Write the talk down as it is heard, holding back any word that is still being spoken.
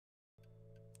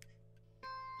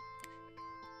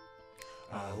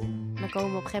Dan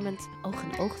komen we op een gegeven moment oog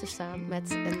in oog te staan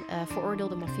met een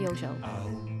veroordeelde mafioso.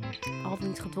 Al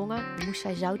niet gedwongen moest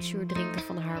zij zoutzuur drinken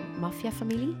van haar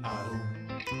maffiafamilie.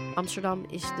 Amsterdam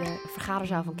is de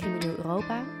vergaderzaal van crimineel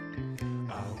Europa.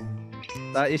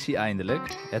 Daar is hij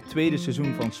eindelijk, het tweede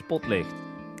seizoen van Spotlicht.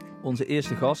 Onze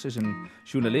eerste gast is een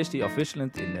journalist die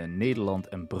afwisselend in Nederland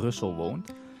en Brussel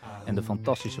woont en de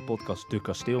fantastische podcast De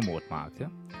Kasteelmoord maakte.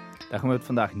 Daar gaan we het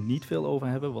vandaag niet veel over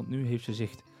hebben, want nu heeft ze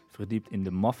zich verdiept in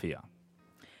de maffia.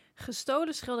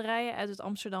 Gestolen schilderijen uit het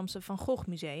Amsterdamse Van Gogh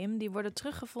Museum die worden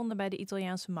teruggevonden bij de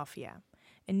Italiaanse maffia.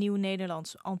 Een nieuw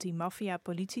Nederlands anti-maffia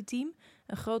politieteam,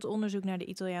 een groot onderzoek naar de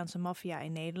Italiaanse maffia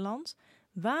in Nederland.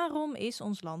 Waarom is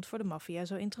ons land voor de maffia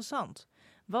zo interessant?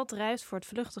 Wat drijft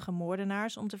voortvluchtige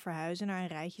moordenaars om te verhuizen naar een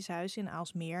rijtjeshuis in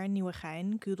Aalsmeer,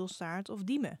 Nieuwegein, Kudelstaart of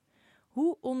Diemen?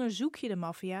 Hoe onderzoek je de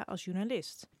maffia als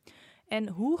journalist? En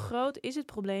hoe groot is het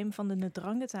probleem van de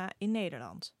Ndrangheta in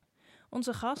Nederland?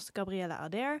 Onze gast, Gabriella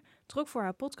Ader, trok voor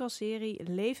haar podcastserie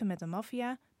Leven met de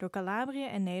maffia door Calabrië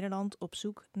en Nederland op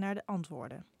zoek naar de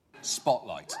antwoorden.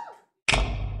 Spotlight.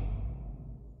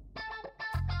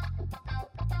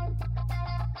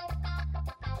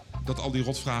 Dat al die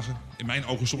rotvragen, in mijn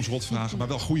ogen soms rotvragen, maar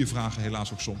wel goede vragen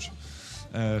helaas ook soms,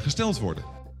 gesteld worden.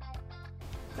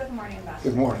 Good morning,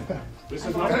 Ambassador. Good morning. This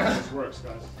is not how this works,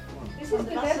 guys. This is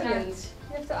the evidence.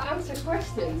 You have to answer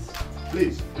questions.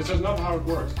 Please, this is not how it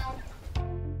works.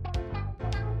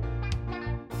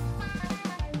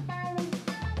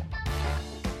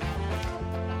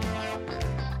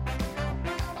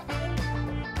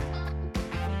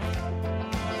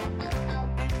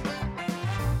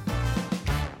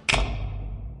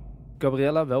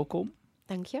 Gabriella, welkom.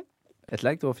 Dank je. Het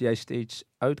lijkt alsof jij steeds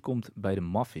uitkomt bij de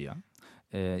maffia.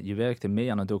 Je werkte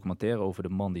mee aan een documentaire over de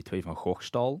man die 2 Van Gogh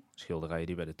stal. Schilderijen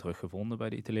die werden teruggevonden bij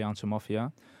de Italiaanse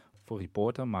maffia. Voor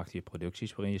Reporter maakte je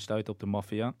producties waarin je stuit op de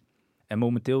maffia. En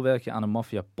momenteel werk je aan een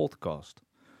maffia-podcast.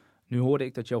 Nu hoorde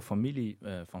ik dat jouw familie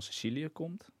van Sicilië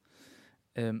komt.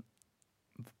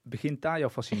 Begint daar jouw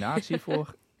fascinatie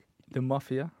voor de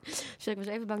maffia? Dus ik was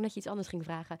even bang dat je iets anders ging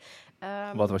vragen.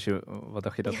 Wat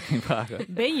dacht je dat ik ging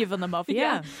vragen? Ben je van de maffia?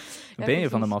 Ja. Ben je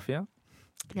van de maffia?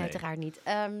 Nee, uiteraard niet.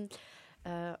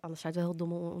 Anders zou het wel heel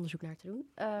dom om onderzoek naar te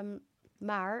doen.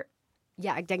 Maar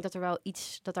ja, ik denk dat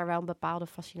er wel een bepaalde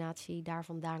fascinatie daar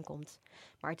vandaan komt.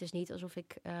 Maar het is niet alsof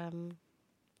ik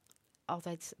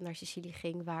altijd naar Sicilië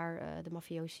ging waar de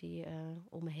mafiosi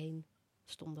om me heen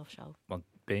stonden of zo. Want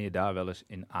ben je daar wel eens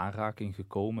in aanraking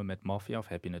gekomen met maffia? Of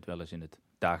heb je het wel eens in het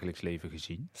dagelijks leven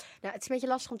gezien? Nou, het is een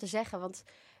beetje lastig om te zeggen, want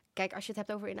kijk, als je het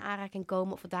hebt over in aanraking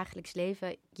komen of het dagelijks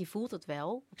leven, je voelt het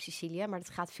wel op Sicilië, maar het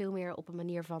gaat veel meer op een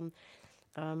manier van,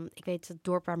 ik weet het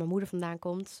dorp waar mijn moeder vandaan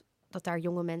komt, dat daar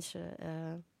jonge mensen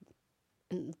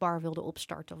een bar wilden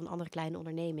opstarten of een andere kleine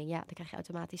onderneming. Ja, dan krijg je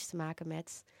automatisch te maken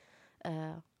met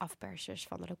afpersers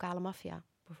van de lokale maffia,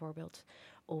 bijvoorbeeld.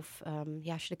 Of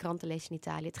als je de kranten leest in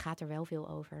Italië, het gaat er wel veel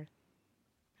over.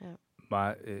 Ja.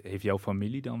 Maar heeft jouw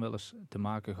familie dan wel eens te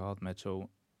maken gehad met zo'n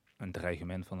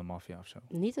dreigement van de maffia of zo?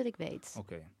 Niet dat ik weet.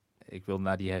 Oké. Ik wil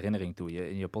naar die herinnering toe.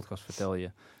 In je podcast vertel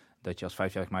je dat je als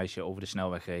 5-jarig meisje over de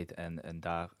snelweg reed en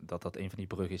dat een van die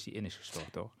bruggen is die in is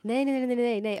gestort, toch?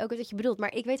 Nee, ook wat je bedoelt.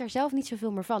 Maar ik weet daar zelf niet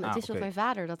zoveel meer van. Het is nog mijn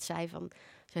vader dat zei van,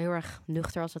 zo heel erg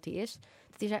nuchter als dat hij is,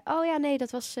 dat hij zei, oh ja, nee,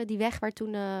 dat was die weg waar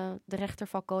toen de rechter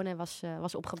Falcone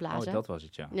was opgeblazen. Oh, dat was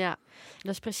het, ja. Ja,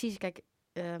 dat is precies, kijk,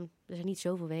 er zijn niet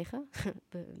zoveel wegen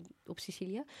op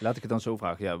Sicilië. Laat ik het dan zo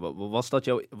vragen. Ja,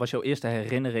 was jouw eerste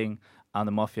herinnering aan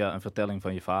de maffia een vertelling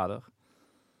van je vader?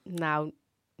 Nou,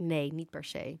 nee, niet per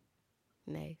se.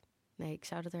 Nee, ik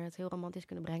zou dat er heel romantisch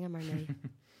kunnen brengen, maar nee.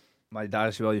 Maar daar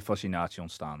is wel je fascinatie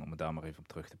ontstaan, om het daar maar even op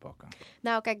terug te pakken.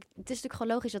 Nou, kijk, het is natuurlijk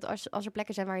gewoon logisch dat als er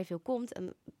plekken zijn waar je veel komt,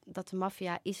 en dat de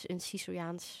maffia is een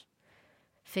Siciliaans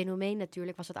fenomeen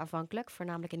natuurlijk, was het aanvankelijk,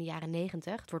 voornamelijk in de jaren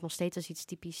 90. Het wordt nog steeds als iets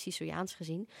typisch Siciliaans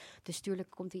gezien. Dus natuurlijk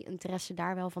komt die interesse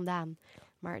daar wel vandaan.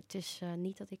 Maar het is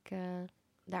niet dat ik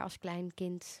daar als klein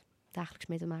kind dagelijks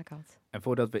mee te maken had. En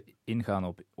voordat we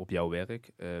ingaan op jouw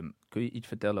werk, kun je iets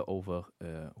vertellen over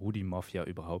hoe die maffia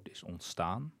überhaupt is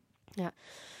ontstaan?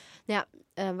 Ja,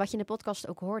 wat je in de podcast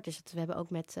ook hoort, is dat we hebben ook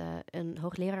met een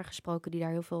hoogleraar gesproken die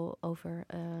daar heel veel over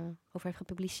heeft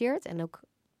gepubliceerd en ook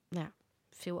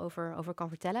veel over kan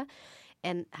vertellen.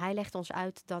 En hij legt ons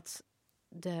uit dat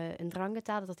de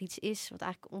Ndrangheta, dat iets is wat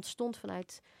eigenlijk ontstond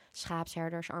vanuit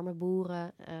schaapsherders, arme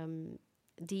boeren,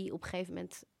 die op een gegeven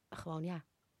moment gewoon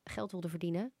geld wilden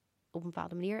verdienen op een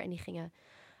bepaalde manier. En die gingen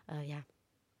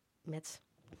met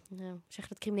zeg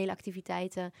dat criminele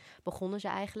activiteiten begonnen ze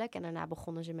eigenlijk. En daarna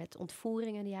begonnen ze met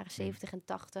ontvoeringen in de jaren 70 en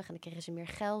 80. En dan kregen ze meer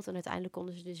geld. En uiteindelijk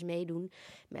konden ze dus meedoen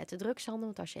met de drugshandel.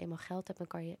 Want als je eenmaal geld hebt, dan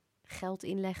kan je geld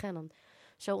inleggen. En dan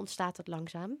zo ontstaat het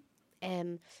langzaam.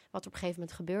 En wat er op een gegeven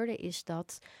moment gebeurde, is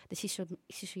dat de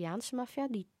Siciliaanse maffia,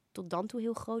 die tot dan toe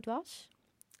heel groot was,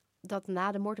 dat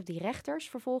na de moord op die rechters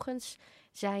vervolgens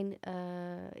is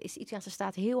de Italiaanse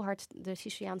staat heel hard de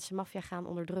Siciliaanse maffia gaan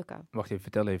onderdrukken. Wacht even,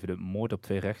 vertel even de moord op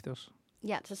 2 rechters.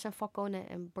 Ja, dat zijn Falcone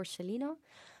en Borsellino.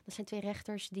 Dat zijn 2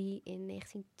 rechters die in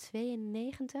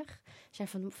 1992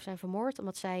 zijn vermoord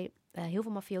omdat zij heel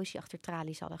veel mafiosi achter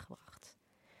tralies hadden gebracht.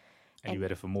 En die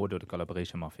werden vermoord door de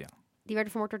Calabrese maffia. Die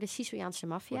werden vermoord door de Siciliaanse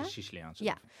maffia. Door de Siciliaanse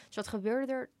Ja. maffia. Dus wat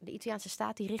gebeurde er? De Italiaanse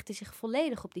staat die richtte zich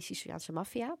volledig op die Siciliaanse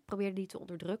maffia. Probeerde die te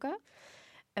onderdrukken.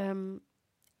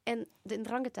 En de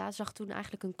 'Ndrangheta zag toen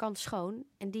eigenlijk een kans schoon.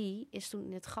 En die is toen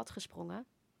in het gat gesprongen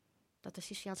dat de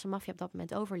Siciliaanse maffia op dat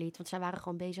moment overliet. Want zij waren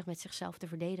gewoon bezig met zichzelf te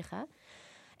verdedigen.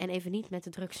 En even niet met de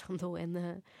drugshandel. En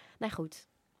nou goed.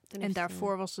 En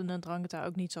daarvoor was de 'Ndrangheta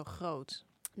ook niet zo groot.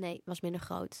 Nee, was minder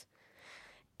groot.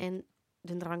 En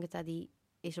de 'Ndrangheta die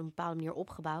is op een bepaalde manier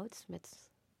opgebouwd met...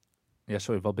 Ja,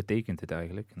 sorry, wat betekent het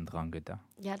eigenlijk, een Ndrangheta?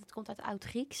 Ja, dat komt uit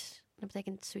Oud-Grieks. Dat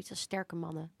betekent zoiets als sterke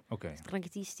mannen. Oké.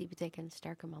 Dranghetisti betekent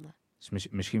sterke mannen. Het is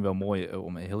misschien wel mooi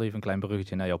om heel even een klein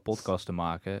bruggetje naar jouw podcast te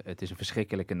maken. Het is een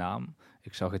verschrikkelijke naam.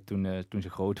 Ik zag het toen ze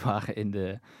groot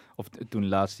waren toen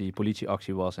laatst die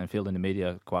politieactie was en veel in de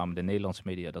media kwamen, de Nederlandse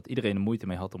media, dat iedereen er moeite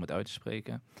mee had om het uit te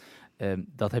spreken.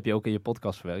 Dat heb je ook in je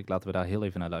podcast verwerkt. Laten we daar heel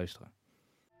even naar luisteren.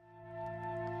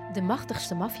 De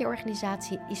machtigste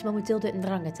maffia-organisatie is momenteel de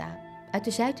 'Ndrangheta, uit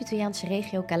de Zuid-Italiaanse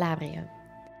regio Calabrië.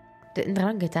 De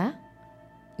 'Ndrangheta?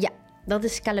 Ja, dat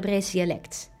is Calabrese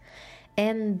dialect.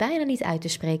 En bijna niet uit te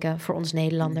spreken voor ons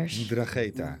Nederlanders.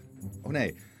 Ndrangheta. Oh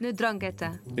nee.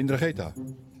 Ndrangheta. Ndrangheta.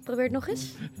 Probeer het nog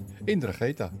eens.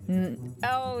 Ndrangheta.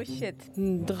 Oh shit.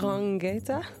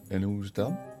 Ndrangheta. En hoe is het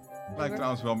dan? Lijkt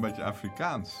trouwens wel een beetje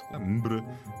Afrikaans.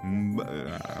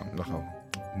 Nog gewoon.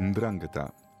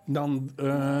 Ndrangheta. Dan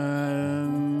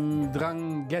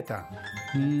Drangheta.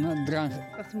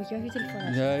 Wacht, moet je ook je telefoon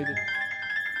uit? Nee,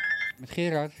 met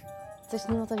Gerard. Er is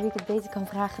niemand aan wie ik het beter kan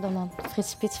vragen dan aan Frits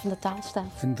Spits van de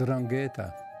Taalstaat. Een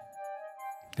Drangheta.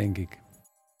 Denk ik.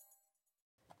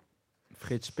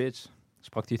 Frits Spits,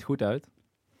 sprak hij het goed uit?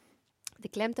 De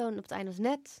klemtoon op het einde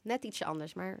was net ietsje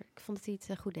anders, maar ik vond dat hij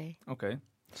het goed deed. Oké.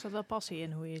 Er zat wel passie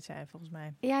in hoe je het zei, volgens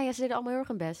mij. Ja, ze deden allemaal heel erg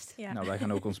hun best. Ja. Nou, wij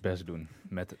gaan ook ons best doen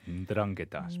met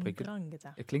Ndrangheta.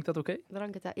 Ndrangheta. Klinkt dat oké?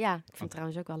 Drangheta, ja. Ik vind het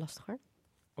trouwens ook wel lastig hoor.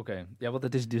 Oké. Ja, want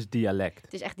het is dus dialect.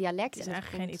 Het is echt dialect. Het is en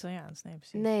eigenlijk komt- geen Italiaans, nee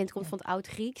precies. Nee, het komt van het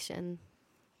Oud-Grieks en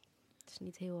het is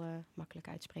niet heel makkelijk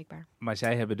uitspreekbaar. Maar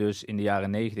zij hebben dus in de jaren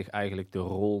 90 eigenlijk de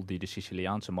rol die de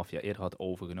Siciliaanse maffia eerder had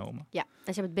overgenomen. Ja,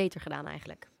 en ze hebben het beter gedaan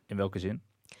eigenlijk. In welke zin?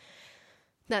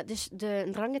 Nou, dus de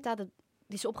Ndrangheta, die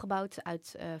is opgebouwd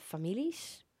uit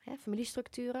families,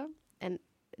 familiestructuren. En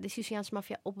de Siciliaanse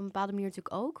maffia op een bepaalde manier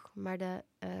natuurlijk ook. Maar de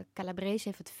Calabrese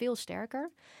heeft het veel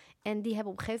sterker. En die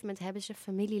hebben op een gegeven moment hebben ze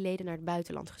familieleden naar het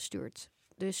buitenland gestuurd.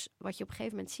 Dus wat je op een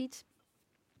gegeven moment ziet,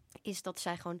 is dat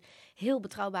zij gewoon heel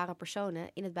betrouwbare personen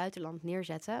in het buitenland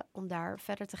neerzetten om daar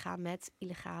verder te gaan met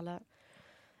illegale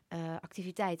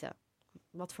activiteiten.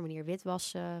 Wat voor manier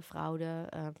witwassen, fraude,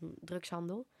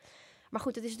 drugshandel. Maar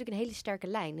goed, het is natuurlijk een hele sterke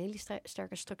lijn, een hele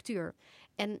sterke structuur.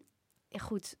 En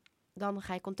goed, dan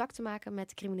ga je contacten maken met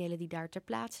de criminelen die daar ter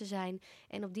plaatse zijn.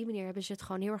 En op die manier hebben ze het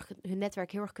gewoon hun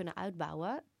netwerk heel erg kunnen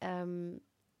uitbouwen.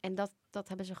 En dat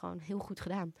hebben ze gewoon heel goed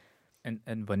gedaan.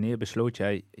 En wanneer besloot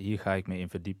jij, hier ga ik me in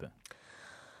verdiepen?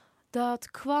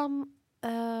 Dat kwam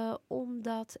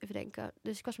omdat, even denken,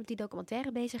 dus ik was met die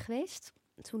documentaire bezig geweest.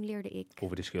 Toen leerde ik...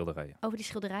 Over de schilderijen? Over die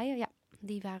schilderijen, ja.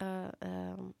 Die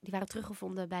waren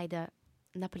teruggevonden bij de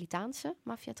Napolitaanse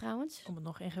maffia trouwens. Om het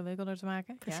nog ingewikkelder te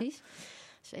maken. Precies. Ja.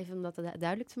 Dus even om dat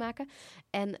duidelijk te maken.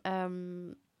 En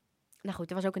nou goed,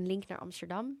 er was ook een link naar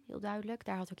Amsterdam, heel duidelijk.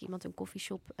 Daar had ook iemand een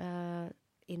koffieshop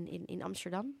in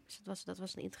Amsterdam. Dus dat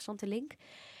was een interessante link.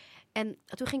 En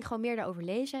toen ging ik gewoon meer daarover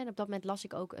lezen. En op dat moment las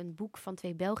ik ook een boek van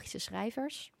 2 Belgische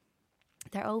schrijvers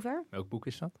daarover. Welk boek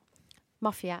is dat?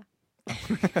 Maffia.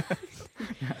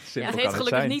 Ja, het heet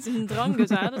gelukkig niet een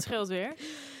Ndrangheta, dat scheelt weer.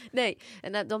 Nee,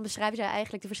 en dan beschrijven zij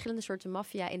eigenlijk de verschillende soorten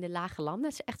maffia in de lage landen.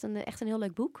 Het is echt een heel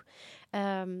leuk boek.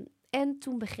 En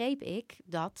toen begreep ik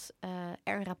dat er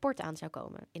een rapport aan zou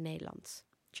komen in Nederland.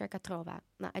 Cerca Trova.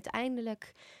 Nou,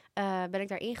 uiteindelijk ben ik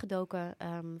daar ingedoken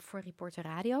voor Reporter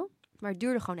Radio. Maar het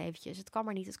duurde gewoon eventjes. Het kwam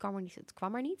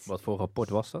er niet. Wat voor rapport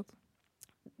was dat?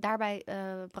 Daarbij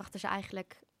brachten ze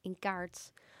eigenlijk in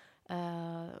kaart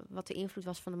wat de invloed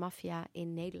was van de maffia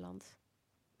in Nederland.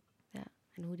 Ja.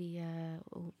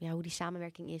 En hoe die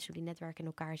samenwerking is, hoe die netwerken in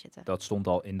elkaar zitten. Dat stond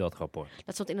al in dat rapport.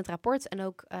 Dat stond in het rapport en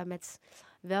ook met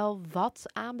wel wat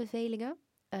aanbevelingen.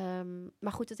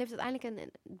 Maar goed, het heeft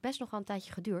uiteindelijk best nog wel een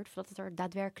tijdje geduurd voordat het er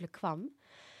daadwerkelijk kwam.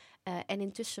 En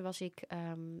intussen was ik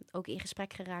ook in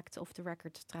gesprek geraakt, off the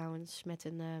record trouwens, met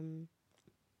een,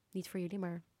 niet voor jullie,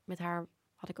 maar met haar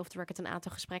had ik off the record een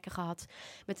aantal gesprekken gehad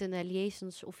met een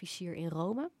liaisonsofficier in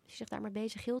Rome, die zich daarmee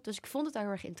bezig hield. Dus ik vond het heel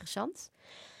erg interessant.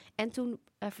 En toen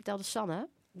vertelde Sanne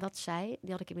dat zij,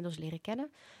 die had ik inmiddels leren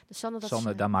kennen. Dus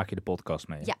Sanne, daar maak je de podcast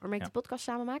mee. Ja, waarmee ik de podcast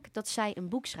samen maak, dat zij een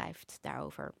boek schrijft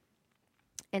daarover.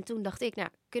 En toen dacht ik,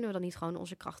 kunnen we dan niet gewoon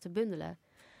onze krachten bundelen?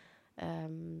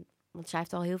 Want zij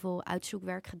heeft al heel veel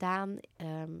uitzoekwerk gedaan.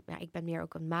 Ik ben meer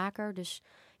ook een maker. Dus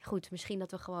goed, misschien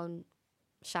dat we gewoon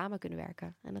samen kunnen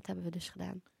werken. En dat hebben we dus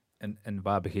gedaan. En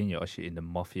waar begin je als je in de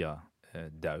maffia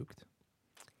duikt?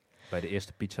 Bij de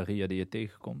eerste pizzeria die je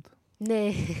tegenkomt?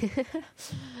 Nee.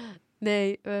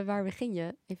 Nee, waar begin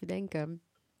je? Even denken.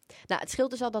 Nou, het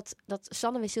scheelt dus al dat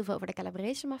Sanne wist heel veel over de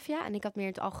Calabrese maffia. En ik had meer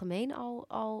in het algemeen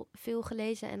al veel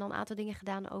gelezen en dan een aantal dingen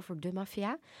gedaan over de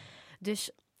maffia.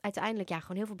 Dus uiteindelijk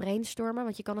gewoon heel veel brainstormen,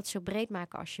 want je kan het zo breed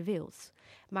maken als je wilt.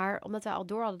 Maar omdat wij al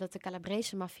door hadden dat de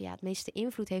Calabrese maffia het meeste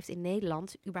invloed heeft in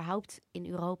Nederland, überhaupt in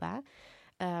Europa,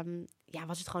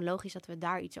 was het gewoon logisch dat we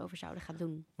daar iets over zouden gaan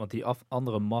doen. Want die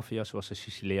andere maffia's, zoals de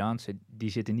Siciliaanse, die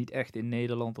zitten niet echt in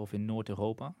Nederland of in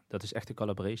Noord-Europa? Dat is echt de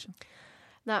Calabrese?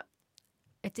 Nou,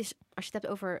 het is, als je het hebt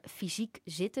over fysiek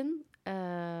zitten,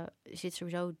 zit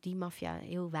sowieso die maffia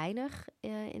heel weinig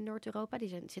in Noord-Europa.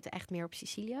 Die zitten echt meer op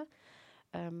Sicilië.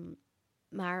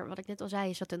 Maar wat ik net al zei,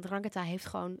 is dat de 'Ndrangheta heeft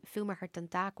gewoon veel meer haar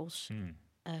tentakels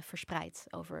verspreid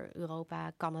over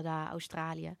Europa, Canada,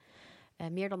 Australië.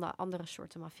 Meer dan de andere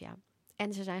soorten maffia.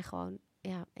 En ze zijn gewoon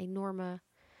enorme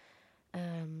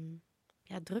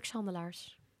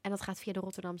drugshandelaars. En dat gaat via de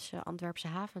Rotterdamse, Antwerpse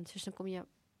havens. Dus dan kom je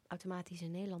automatisch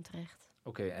in Nederland terecht.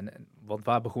 Oké, want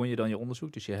waar begon je dan je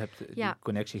onderzoek? Dus je hebt die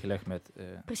connectie gelegd met...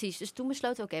 Precies, dus toen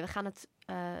besloten we, we gaan het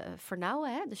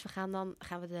vernauwen. Hè? Dus gaan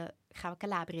we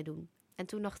Calabrië doen. En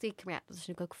toen dacht ik, maar dat is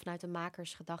natuurlijk ook vanuit een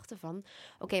makersgedachte van...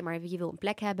 Oké, maar je wil een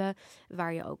plek hebben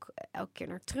waar je ook elke keer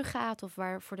naar terug gaat... of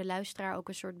waar voor de luisteraar ook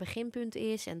een soort beginpunt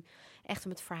is... en echt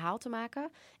om het verhaal te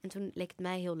maken. En toen leek het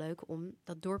mij heel leuk om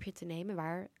dat dorpje te nemen...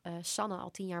 waar Sanne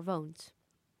al 10 jaar woont.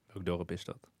 Welk dorp is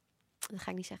dat? Dat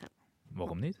ga ik niet zeggen.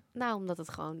 Waarom niet? Nou, omdat het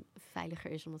gewoon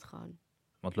veiliger is om het gewoon...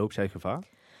 Want loopt zij gevaar?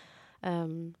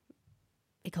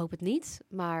 Ik hoop het niet,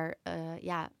 maar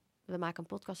we maken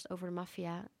een podcast over de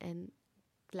maffia... en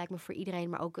het lijkt me voor iedereen,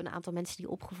 maar ook een aantal mensen die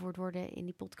opgevoerd worden in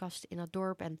die podcast in dat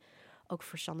dorp. En ook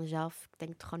voor Sanne zelf. Ik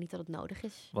denk gewoon niet dat het nodig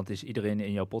is. Want is iedereen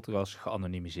in jouw podcast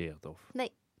geanonimiseerd? Of?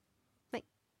 Nee,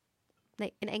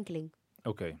 een enkeling.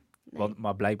 Oké. Nee.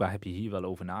 Maar blijkbaar heb je hier wel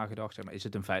over nagedacht. Zeg maar, is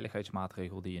het een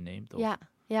veiligheidsmaatregel die je neemt? Of?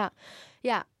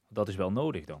 Ja. Dat is wel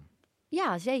nodig dan?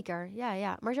 Ja, zeker.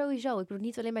 Ja. Maar sowieso. Ik bedoel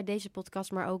niet alleen bij deze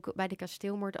podcast, maar ook bij de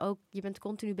kasteelmoord. Ook, je bent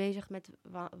continu bezig met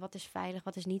wat is veilig,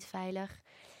 wat is niet veilig.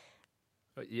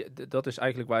 Dat is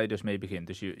eigenlijk waar je dus mee begint.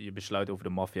 Dus je besluit over de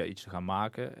maffia iets te gaan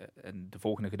maken. En de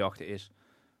volgende gedachte is,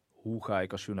 hoe ga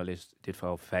ik als journalist dit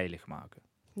verhaal veilig maken?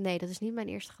 Nee, dat is niet mijn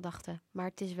eerste gedachte. Maar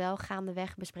het is wel,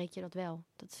 gaandeweg bespreek je dat wel.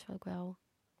 Dat is ook wel...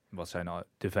 Wat zijn nou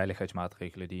de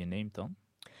veiligheidsmaatregelen die je neemt dan?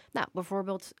 Nou,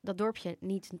 bijvoorbeeld dat dorpje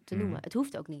niet te noemen. Het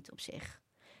hoeft ook niet op zich.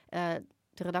 De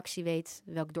redactie weet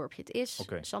welk dorpje het is.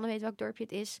 Okay. Sanne weet welk dorpje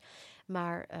het is.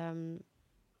 Maar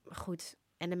goed...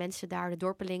 En de mensen daar, de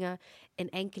dorpelingen, een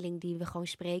enkeling die we gewoon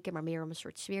spreken... maar meer om een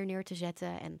soort sfeer neer te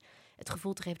zetten... en het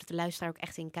gevoel te geven dat de luisteraar ook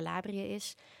echt in Calabrië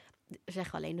is.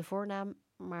 Zeggen we alleen de voornaam,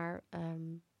 maar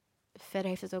verder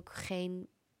heeft het ook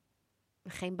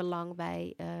geen belang...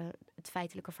 bij het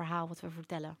feitelijke verhaal wat we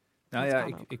vertellen. Nou ja,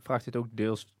 ik vraag dit ook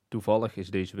deels toevallig. Is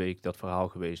deze week dat verhaal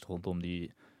geweest rondom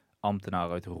die ambtenaar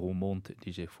uit Roermond...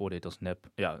 die zich voordeed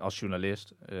als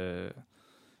journalist...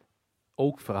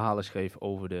 ook verhalen schreef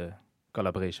over de...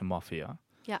 Calabrese maffia.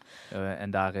 Ja.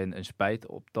 En daarin een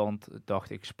spijtoptand, dacht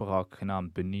ik, sprak,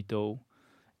 genaamd Benito.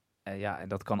 En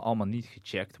dat kan allemaal niet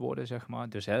gecheckt worden, zeg maar.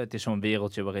 Dus het is zo'n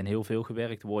wereldje waarin heel veel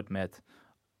gewerkt wordt met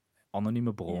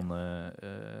anonieme bronnen,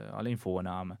 alleen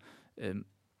voornamen. Nou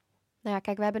ja,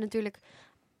 kijk, we hebben natuurlijk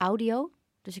audio.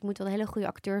 Dus ik moet wel een hele goede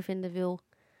acteur vinden, wil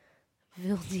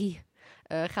die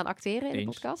gaan acteren in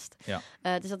de podcast. Ja.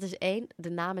 Dus dat is 1. De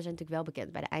namen zijn natuurlijk wel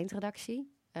bekend bij de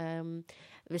eindredactie.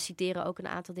 We citeren ook een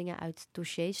aantal dingen uit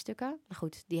dossierstukken. Maar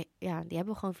goed, die hebben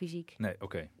we gewoon fysiek. Nee,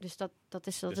 oké. Dus dat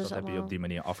is allemaal... heb je op die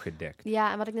manier afgedekt.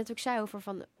 Ja, en wat ik net ook zei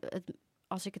over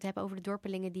als ik het heb over de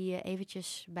dorpelingen die je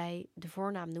eventjes bij de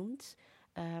voornaam noemt,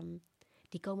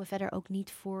 die komen verder ook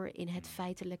niet voor in het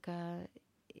feitelijke,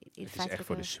 in Het is echt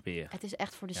voor de sfeer. Het is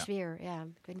echt voor de sfeer, ja.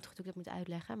 Ik weet niet goed hoe ik dat moet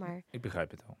uitleggen, maar... Ik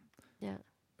begrijp het wel. Ja.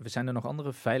 Zijn er nog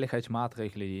andere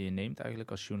veiligheidsmaatregelen die je neemt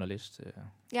eigenlijk als journalist?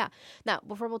 Nou,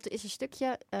 bijvoorbeeld er is een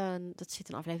stukje, dat zit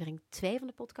in aflevering 2 van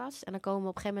de podcast. En dan komen we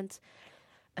op een gegeven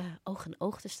moment oog in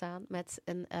oog te staan met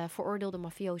een veroordeelde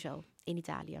mafioso in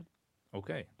Italië.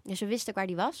 Oké. Dus we wisten waar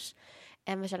die was.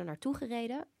 En we zijn er naartoe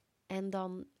gereden. En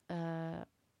dan,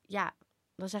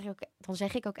 dan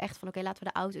zeg ik ook echt van... Oké, laten we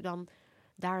de auto dan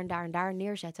daar en daar en daar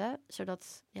neerzetten.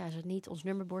 Zodat ze niet ons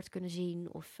nummerbord kunnen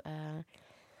zien. Of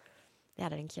daar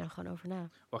denk je dan gewoon over na.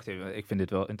 Wacht even, ik vind dit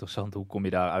wel interessant. Hoe kom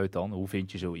je daaruit dan? Hoe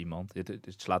vind je zo iemand? Het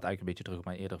slaat eigenlijk een beetje terug op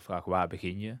mijn eerdere vraag. Waar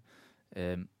begin je?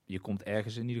 Je komt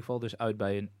ergens in ieder geval dus uit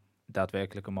bij een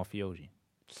daadwerkelijke mafiosi.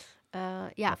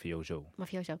 Mafioso.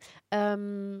 Mafioso.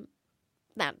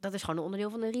 Nou, dat is gewoon een onderdeel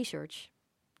van de research.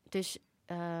 Dus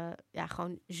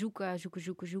gewoon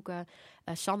zoeken.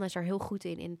 Sanne is er heel goed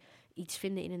in iets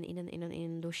vinden in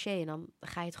een dossier. En dan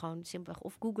ga je het gewoon simpelweg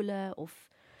of googlen of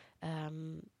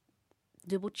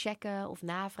dubbelchecken of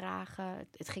navragen.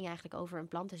 Het ging eigenlijk over een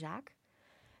plantenzaak.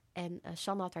 En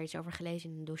Sanne had daar iets over gelezen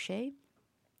in een dossier.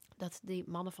 Dat die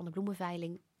mannen van de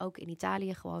bloemenveiling ook in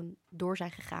Italië gewoon door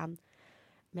zijn gegaan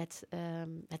met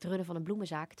het runnen van een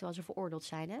bloemenzaak, terwijl ze veroordeeld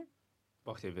zijn, hè?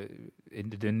 Wacht even, in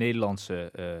de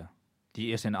Nederlandse, die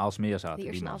eerst in Aalsmeer zaten? Die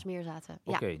eerst in mannen. Aalsmeer zaten,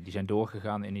 Oké, die zijn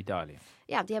doorgegaan in Italië?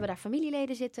 Ja, die hebben daar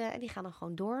familieleden zitten en die gaan dan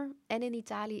gewoon door. En in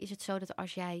Italië is het zo dat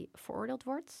als jij veroordeeld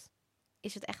wordt,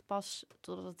 is het echt pas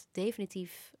totdat het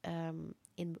definitief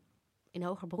in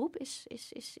hoger beroep is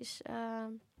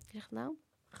hoe zeg het nou?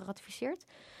 Geratificeerd.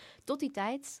 Tot die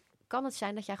tijd kan het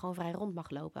zijn dat jij gewoon vrij rond mag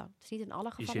lopen. Het is niet in alle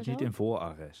gevallen Je zit zo. niet in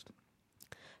voorarrest?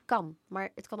 Kan,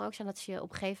 maar het kan ook zijn dat ze je op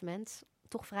een gegeven moment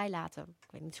toch vrijlaten.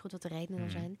 Ik weet niet zo goed wat de redenen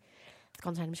zijn. Het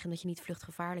kan zijn misschien dat je niet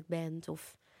vluchtgevaarlijk bent.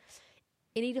 Of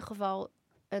in ieder geval,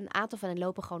 een aantal van hen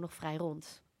lopen gewoon nog vrij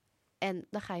rond. En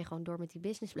dan ga je gewoon door met die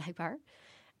business blijkbaar.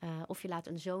 Of je laat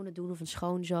een zoon het doen, of een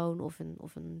schoonzoon,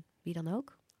 of een wie dan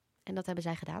ook. En dat hebben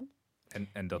zij gedaan.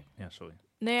 En dat, ja, sorry.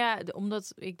 Nou ja,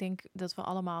 omdat ik denk dat we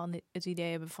allemaal het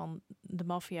idee hebben van de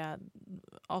maffia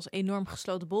als enorm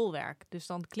gesloten bolwerk. Dus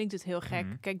dan klinkt het heel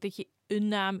gek. Kijk, dat je een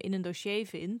naam in een dossier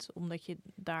vindt, omdat je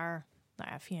daar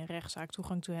via een rechtszaak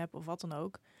toegang toe hebt of wat dan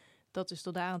ook. Dat is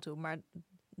tot daar aan toe. Maar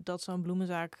dat zo'n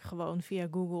bloemenzaak gewoon via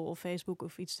Google of Facebook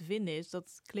of iets te vinden is,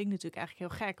 dat klinkt natuurlijk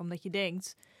eigenlijk heel gek. Omdat je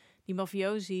denkt, die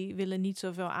mafiosi willen niet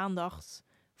zoveel aandacht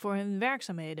voor hun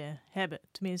werkzaamheden hebben.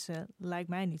 Tenminste, lijkt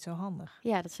mij niet zo handig.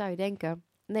 Ja, dat zou je denken.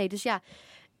 Nee, dus ja,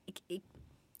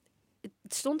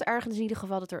 het stond ergens in ieder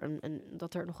geval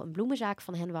dat er nog een bloemenzaak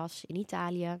van hen was in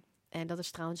Italië. En dat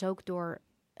is trouwens ook door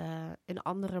een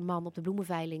andere man op de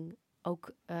bloemenveiling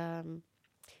ook...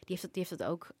 Die heeft het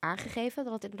ook aangegeven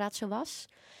dat het inderdaad zo was.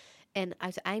 En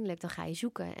uiteindelijk dan ga je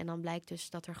zoeken. En dan blijkt dus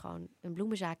dat er gewoon een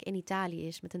bloemenzaak in Italië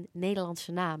is met een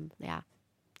Nederlandse naam. Nou ja,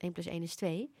 1 + 1 is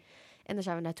 2. En daar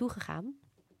zijn we naartoe gegaan.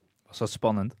 Was dat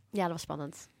spannend? Ja, dat was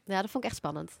spannend. Ja, dat vond ik echt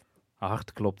spannend.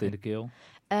 Hart klopte in de keel?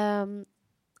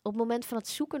 Op het moment van het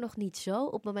zoeken nog niet zo.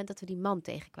 Op het moment dat we die man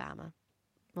tegenkwamen.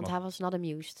 Want hij was not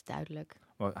amused, duidelijk.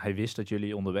 Maar hij wist dat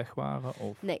jullie onderweg waren?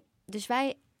 Of? Nee, dus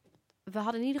we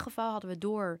hadden in ieder geval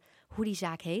door hoe die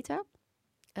zaak heette.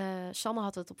 Sanne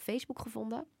had het op Facebook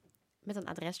gevonden. Met een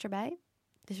adres erbij.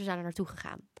 Dus we zijn er naartoe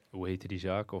gegaan. Hoe heette die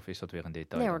zaak? Of is dat weer een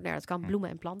detail? Nee hoor, het kan bloemen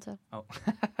en planten. Oh.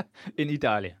 In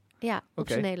Italië? Ja, op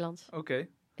zijn Nederlands. Oké.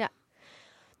 Ja.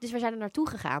 Dus we zijn er naartoe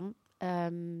gegaan.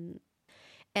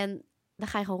 En dan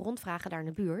ga je gewoon rondvragen daar in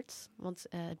de buurt. Want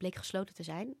het bleek gesloten te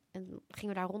zijn. En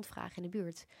gingen we daar rondvragen in de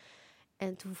buurt.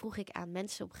 En toen vroeg ik aan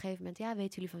mensen op een gegeven moment... Ja,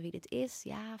 weten jullie van wie dit is?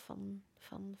 Ja,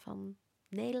 van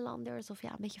Nederlanders. Of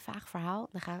ja, een beetje vaag verhaal.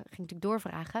 Dan ging ik natuurlijk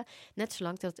doorvragen. Net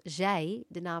zolang dat zij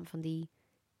de naam van die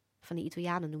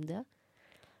Italianen noemde.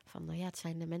 Van, nou ja, het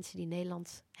zijn de mensen die in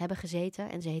Nederland hebben gezeten.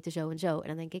 En ze heten zo en zo. En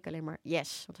dan denk ik alleen maar,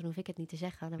 yes. Want dan hoef ik het niet te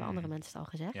zeggen. Dan hebben andere mensen het al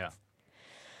gezegd. Ja.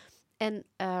 En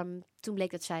toen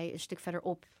bleek dat zij een stuk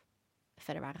verderop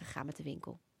verder waren gegaan met de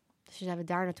winkel. Dus toen zijn we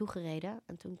daar naartoe gereden.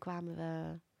 En toen kwamen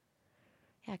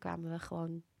we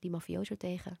gewoon die mafioso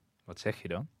tegen. Wat zeg je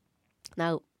dan?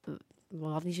 Nou, we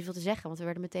hadden niet zoveel te zeggen, want we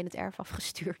werden meteen het erf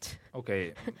afgestuurd.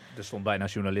 Oké, er stond bijna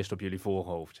journalist op jullie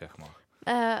voorhoofd, zeg maar.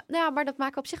 Maar dat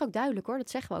maken we op zich ook duidelijk, hoor. Dat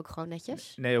zeggen we ook gewoon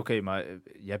netjes. Nee, oké, maar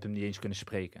je hebt hem niet eens kunnen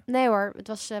spreken. Nee hoor, het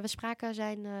was, we spraken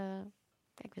zijn...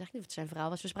 ik weet eigenlijk niet of het zijn vrouw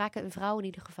was. We spraken een vrouw in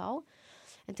ieder geval.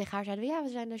 En tegen haar zeiden we, ja, we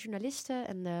zijn journalisten.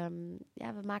 En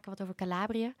we maken wat over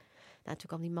Calabrië. Nou, toen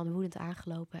kwam die man woedend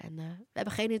aangelopen. En we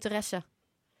hebben geen interesse.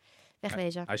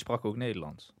 Wegwezen. Hij sprak ook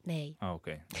Nederlands? Nee. Oh,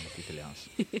 oké. Nog Italiaans.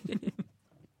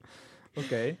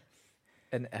 Oké.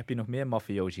 En heb je nog meer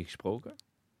mafiosi gesproken?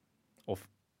 Of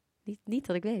Niet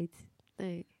dat ik weet.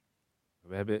 Nee.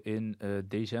 We hebben in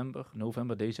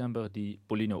november, december die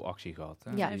Polino-actie gehad.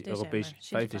 Hè? Ja, Die 5 december, 5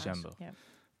 Sinterklaas, december. ja.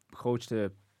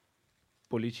 Grootste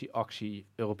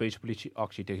Europese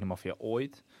politieactie tegen de maffia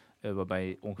ooit.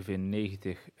 Waarbij ongeveer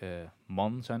 90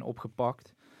 man zijn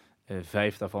opgepakt.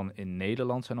 5 daarvan in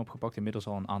Nederland zijn opgepakt. Inmiddels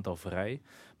al een aantal vrij.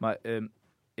 Maar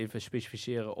even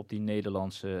specificeren op die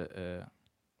Nederlandse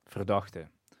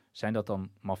verdachten. Zijn dat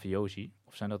dan mafiosi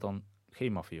of zijn dat dan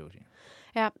geen mafiosi?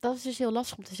 Ja, dat is dus heel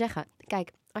lastig om te zeggen.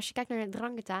 Kijk, als je kijkt naar de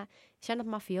 'Ndrangheta, zijn dat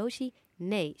mafiosi?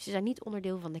 Nee, ze zijn niet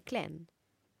onderdeel van de clan.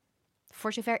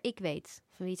 Voor zover ik weet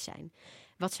van wie het zijn.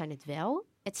 Wat zijn het wel?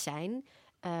 Het zijn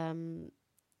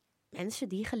mensen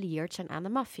die gelieerd zijn aan de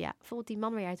maffia. Bijvoorbeeld die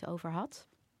man waar jij het over had.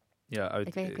 Ja,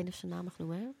 Ik weet niet of ze naam mag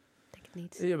noemen, hè? Denk het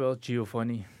niet. Jawel,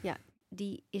 Giovanni. Ja,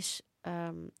 die is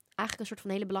eigenlijk een soort van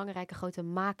hele belangrijke grote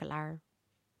makelaar.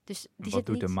 Dus die Wat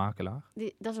doet de makelaar?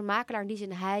 Dat is een makelaar in die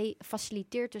zin. Hij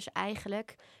faciliteert dus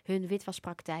eigenlijk hun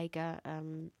witwaspraktijken.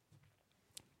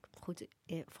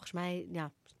 Volgens mij,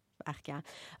 ja, eigenlijk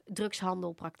ja.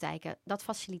 Drugshandelpraktijken. Dat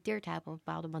faciliteert hij op een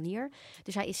bepaalde manier.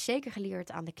 Dus hij is zeker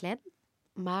geleerd aan de clan.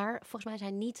 Maar volgens mij is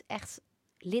hij niet echt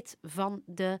lid van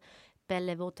de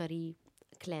Pelle Votari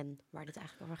clan, waar dit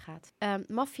eigenlijk over gaat.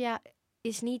 Maffia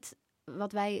is niet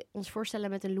wat wij ons voorstellen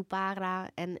met een Lupara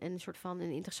en een soort van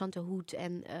een interessante hoed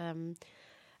en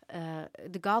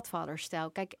de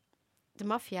Godfather-stijl. Kijk, de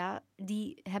maffia,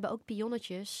 die hebben ook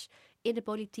pionnetjes in de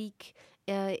politiek,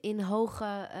 in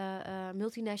hoge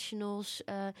multinationals.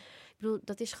 Ik bedoel,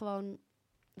 dat is gewoon,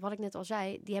 wat ik net al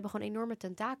zei, die hebben gewoon enorme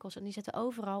tentakels en die zetten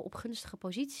overal op gunstige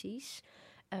posities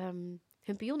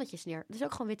hun pionnetjes neer. Dat is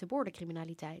ook gewoon witte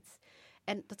bordencriminaliteit.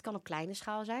 En dat kan op kleine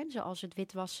schaal zijn, zoals het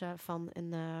witwassen van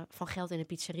geld in een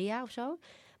pizzeria of zo.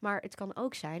 Maar het kan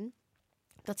ook zijn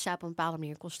dat ze op een bepaalde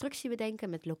manier een constructie bedenken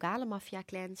met lokale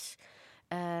maffia-clans.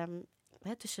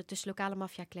 Tussen lokale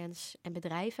maffia-clans en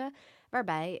bedrijven,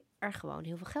 waarbij er gewoon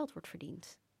heel veel geld wordt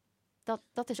verdiend.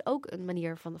 Dat is ook een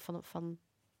manier van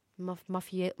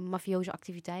mafioze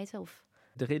activiteiten. Of...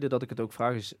 De reden dat ik het ook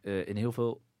vraag is, in heel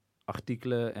veel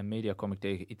artikelen en media kwam ik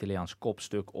tegen Italiaans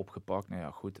kopstuk opgepakt. Nou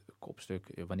ja, goed,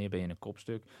 kopstuk. Wanneer ben je een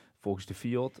kopstuk? Volgens de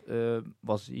Fiat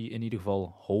was hij in ieder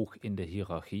geval hoog in de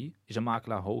hiërarchie. Is een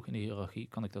makelaar hoog in de hiërarchie?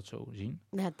 Kan ik dat zo zien?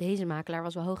 Nou, deze makelaar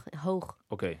was wel hoog.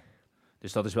 Oké.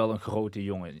 Dus dat is wel een grote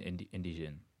jongen in die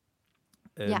zin.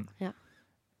 Ja.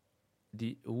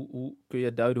 Hoe kun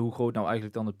je duiden hoe groot nou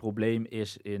eigenlijk dan het probleem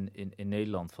is in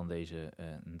Nederland van deze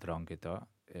Ndrangheta?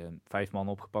 5 man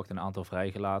opgepakt, een aantal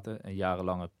vrijgelaten, een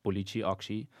jarenlange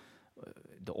politieactie.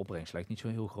 De opbrengst lijkt niet zo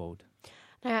heel groot.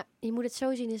 Nou ja, je moet het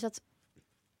zo zien, is dat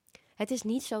het is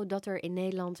niet zo dat er in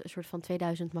Nederland een soort van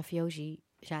 2000 mafiosi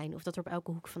zijn, of dat er op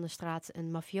elke hoek van de straat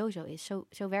een mafioso is.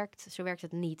 Zo werkt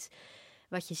het niet.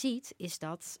 Wat je ziet is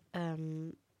dat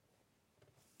je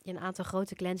een aantal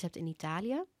grote clans hebt in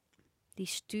Italië. Die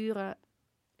sturen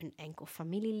een enkel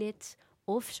familielid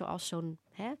of zoals zo'n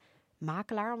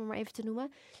makelaar, om het maar even te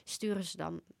noemen, sturen ze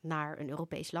dan naar een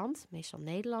Europees land, meestal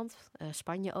Nederland,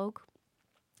 Spanje ook.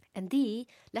 En die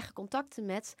leggen contacten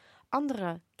met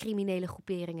andere criminele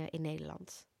groeperingen in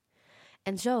Nederland.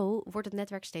 En zo wordt het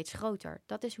netwerk steeds groter.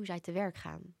 Dat is hoe zij te werk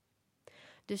gaan.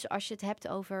 Dus als je het hebt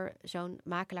over zo'n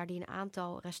makelaar die een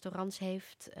aantal restaurants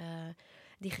heeft,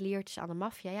 die geleerd is aan de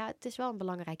maffia, ja, het is wel een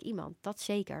belangrijk iemand, dat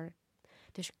zeker.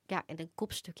 Dus ja, en een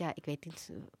kopstuk, ja, ik weet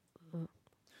niet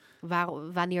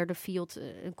wanneer de Fiat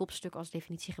een kopstuk als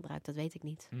definitie gebruikt, dat weet ik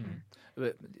niet.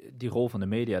 Die rol van de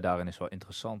media daarin is wel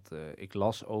interessant. Ik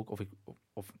las ook,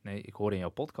 ik hoorde in jouw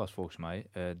podcast volgens mij,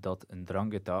 dat een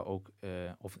Ndrangheta ook,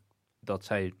 of dat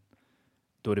zij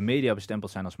door de media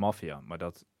bestempeld zijn als maffia, maar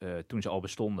dat toen ze al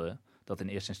bestonden, dat in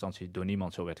eerste instantie door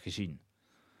niemand zo werd gezien.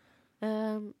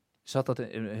 Zat dat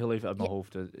heel even uit mijn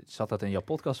hoofd? Zat dat in jouw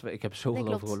podcast? Ik heb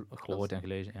zoveel over gehoord en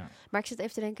gelezen. Ja. Maar ik zit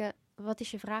even te denken, wat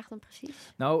is je vraag dan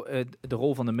precies? Nou, de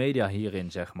rol van de media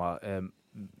hierin, zeg maar.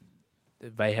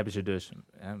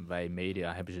 Wij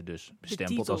media hebben ze dus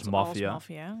bestempeld als maffia.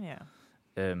 Ja.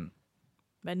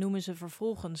 Wij noemen ze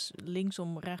vervolgens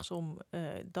linksom, rechtsom,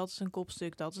 dat is een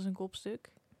kopstuk, dat is een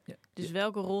kopstuk. Ja. Dus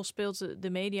welke rol speelt de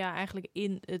media eigenlijk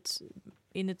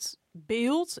in het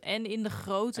beeld en in de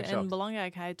grootte en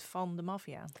belangrijkheid van de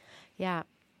maffia? Ja,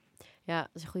 dat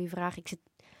is een goede vraag.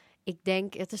 Ik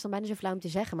denk, het is dan bijna zo flauw om te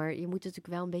zeggen, maar je moet er natuurlijk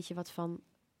wel een beetje wat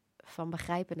van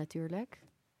begrijpen natuurlijk.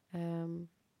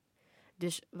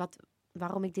 Dus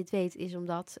waarom ik dit weet is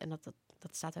omdat, en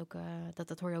dat staat ook,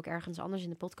 dat hoor je ook ergens anders in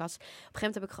de podcast. Op een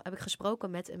gegeven moment heb ik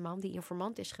gesproken met een man die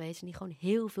informant is geweest en die gewoon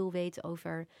heel veel weet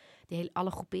over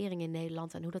alle groeperingen in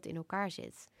Nederland en hoe dat in elkaar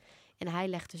zit. En hij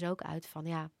legt dus ook uit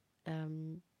van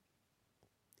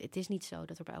het is niet zo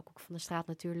dat er bij elke hoek van de straat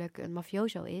natuurlijk een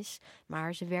mafioso is.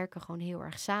 Maar ze werken gewoon heel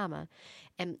erg samen.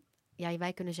 En ja,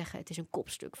 wij kunnen zeggen, het is een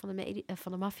kopstuk van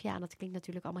de maffia. En dat klinkt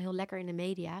natuurlijk allemaal heel lekker in de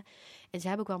media. En ze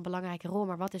hebben ook wel een belangrijke rol.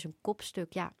 Maar wat is een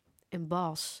kopstuk? Ja, een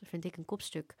baas vind ik een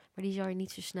kopstuk. Maar die zou je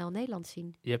niet zo snel in Nederland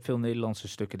zien. Je hebt veel Nederlandse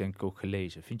stukken denk ik ook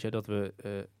gelezen. Vind jij dat we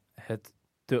het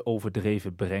te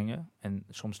overdreven brengen en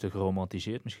soms te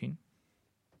geromantiseerd misschien?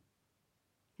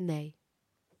 Nee,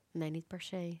 niet per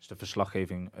se. Dus de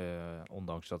verslaggeving,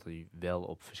 ondanks dat hij wel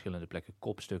op verschillende plekken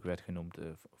kopstuk werd genoemd,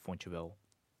 vond je wel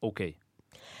oké?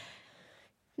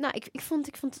 Nou, ik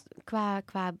vond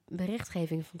qua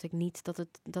berichtgeving vond ik niet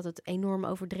dat het enorm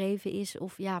overdreven is.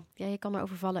 Of ja, je kan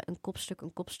erover vallen, een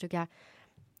kopstuk. Ja,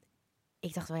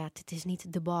 ik dacht wel, ja, dit is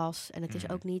niet de baas. En het is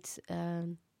ook niet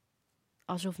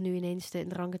alsof nu ineens de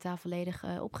Ndrangheta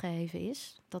volledig opgeheven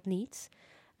is. Dat niet.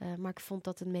 Maar ik vond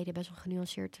dat de media best wel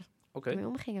genuanceerd ermee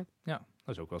omgingen. Ja,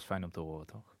 dat is ook wel eens fijn om te horen,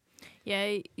 toch?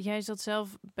 Jij zat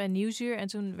zelf bij Nieuwsuur en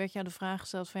toen werd jou de vraag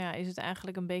gesteld van ja, is het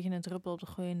eigenlijk een beetje een druppel op de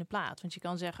gloeiende plaat? Want je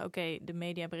kan zeggen, oké, de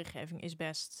mediaberichtgeving is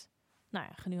best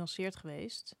genuanceerd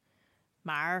geweest.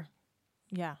 Maar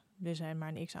ja, er zijn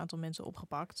maar een x-aantal mensen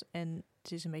opgepakt. En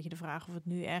het is een beetje de vraag of het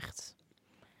nu echt,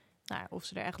 of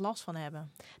ze er echt last van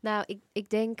hebben. Nou, ik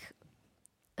denk...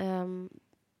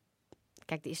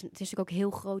 kijk, het is natuurlijk ook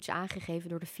heel groots aangegeven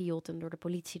door de FIOD en door de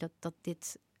politie dat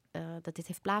dit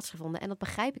heeft plaatsgevonden. En dat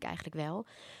begrijp ik eigenlijk wel.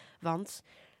 Want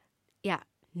ja,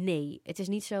 nee, het is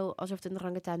niet zo alsof de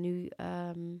Ndrangheta nu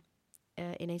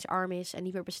ineens arm is en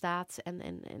niet meer bestaat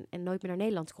en nooit meer naar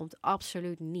Nederland komt.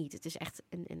 Absoluut niet. Het is echt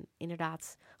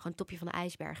inderdaad gewoon het topje van de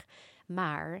ijsberg.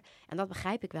 Maar, en dat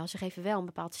begrijp ik wel, ze geven wel een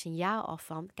bepaald signaal af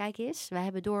van, kijk eens, wij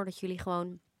hebben door dat jullie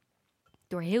gewoon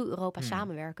door heel Europa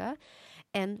samenwerken.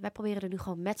 En wij proberen er nu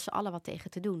gewoon met z'n allen wat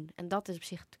tegen te doen. En dat is op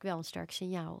zich natuurlijk wel een sterk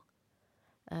signaal.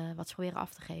 Wat ze proberen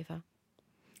af te geven.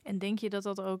 En denk je dat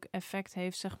dat ook effect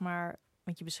heeft, zeg maar,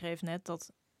 want je beschreef net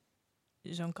dat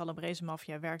zo'n Calabrese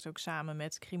maffia werkt ook samen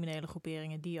met criminele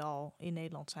groeperingen die al in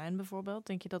Nederland zijn bijvoorbeeld.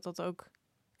 Denk je dat dat ook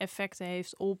effecten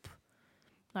heeft op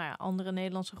andere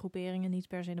Nederlandse groeperingen, niet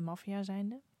per se de maffia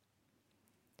zijnde?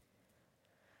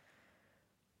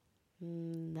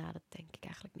 Nou, dat denk ik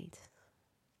eigenlijk niet.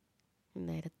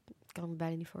 Nee, dat kan ik me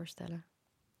bijna niet voorstellen.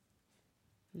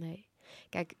 Nee.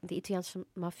 Kijk, de Italiaanse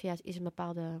maffia is een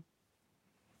bepaalde,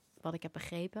 wat ik heb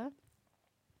begrepen,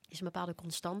 is een bepaalde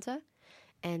constante.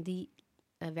 En die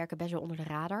werken best wel onder de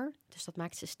radar. Dus dat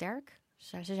maakt ze sterk.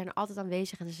 Ze zijn er altijd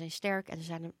aanwezig en ze zijn sterk. En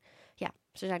ze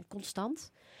zijn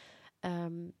constant.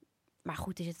 Maar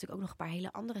goed, er zitten natuurlijk ook nog een paar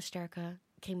hele andere sterke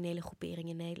criminele groeperingen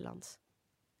in Nederland.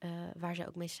 Waar ze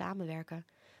ook mee samenwerken.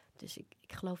 Dus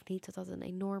ik geloof niet dat dat een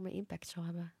enorme impact zal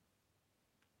hebben.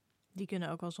 Die kunnen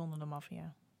ook wel zonder de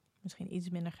maffia. Misschien iets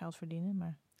minder geld verdienen,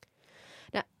 maar...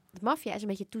 Nou, de maffia is een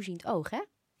beetje toeziend oog, hè?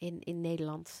 In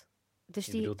Nederland. Dus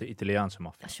je bedoelt de Italiaanse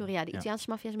maffia. Sorry, ja, de Italiaanse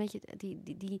maffia is een beetje,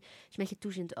 die is een beetje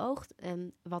toeziend oog.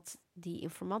 En wat die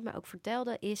informant mij ook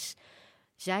vertelde is,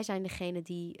 zij zijn degene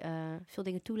die veel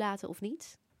dingen toelaten of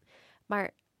niet.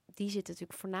 Maar die zitten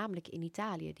natuurlijk voornamelijk in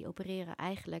Italië. Die opereren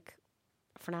eigenlijk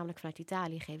voornamelijk vanuit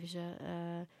Italië, geven ze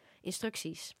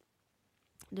instructies.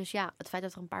 Dus ja, het feit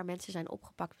dat er een paar mensen zijn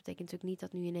opgepakt, betekent natuurlijk niet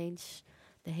dat nu ineens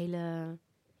de hele...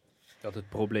 Dat het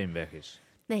probleem weg is.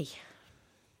 Nee.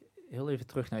 Heel even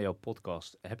terug naar jouw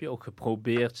podcast. Heb je ook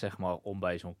geprobeerd, zeg maar, om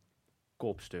bij zo'n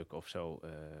kopstuk of zo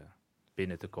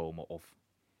binnen te komen? Of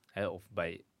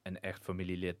bij een echt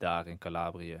familielid daar in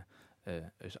Calabrië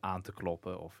eens aan te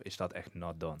kloppen? Of is dat echt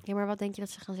not done? Ja, maar wat denk je dat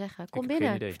ze gaan zeggen? Kom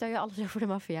binnen, vertel je alles over de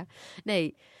maffia.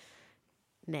 Nee.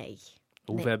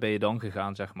 Hoe ver ben je dan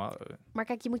gegaan, zeg maar? Maar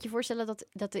kijk, je moet je voorstellen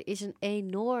dat er is een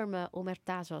enorme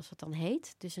omerta, zoals het dan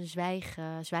heet. Dus een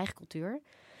zwijgcultuur.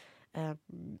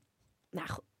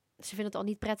 Ze vinden het al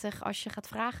niet prettig als je gaat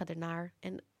vragen ernaar.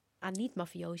 En aan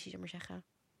niet-mafiosi, zeg maar zeggen.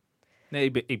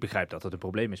 Nee, ik begrijp dat het een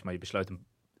probleem is. Maar je besluit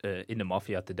in de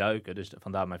maffia te duiken. Dus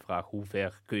vandaar mijn vraag, hoe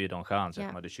ver kun je dan gaan,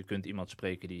 zeg maar? Dus je kunt iemand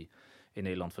spreken die in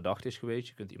Nederland verdacht is geweest.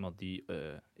 Je kunt iemand die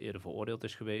eerder veroordeeld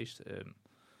is geweest.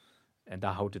 En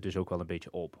daar houdt het dus ook wel een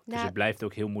beetje op. Dus het blijft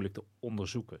ook heel moeilijk te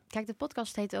onderzoeken. Kijk, de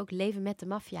podcast heet ook Leven met de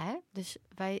Maffia, hè? Dus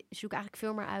wij zoeken eigenlijk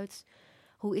veel meer uit,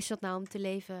 hoe is dat nou om te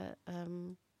leven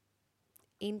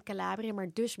in Calabrië,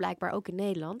 maar dus blijkbaar ook in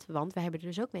Nederland. Want wij hebben er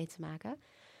dus ook mee te maken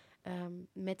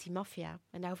met die maffia.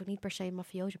 En daar hoef ik niet per se een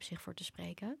mafioos op zich voor te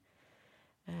spreken.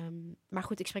 Maar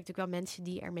goed, ik spreek natuurlijk wel mensen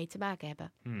die ermee te maken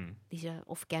hebben. Die ze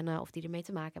of kennen of die ermee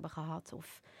te maken hebben gehad.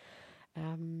 Of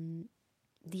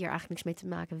die er eigenlijk niks mee te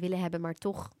maken willen hebben, maar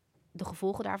toch de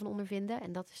gevolgen daarvan ondervinden.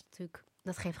 En dat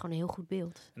geeft gewoon een heel goed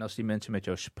beeld. En als die mensen met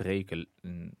jou spreken,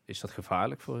 is dat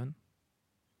gevaarlijk voor hen?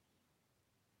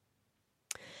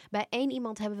 Bij 1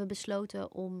 iemand hebben we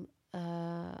besloten om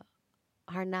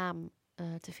haar naam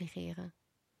te fingeren.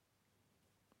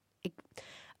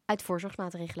 Uit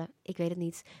voorzorgsmaatregelen. Ik weet het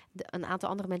niet. Een aantal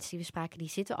andere mensen die we spraken, die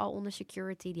zitten al onder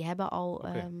security. Die hebben al...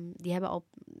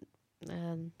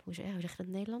 hoe zeg je dat in het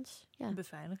Nederlands? Ja.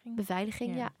 Beveiliging.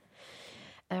 Beveiliging, ja.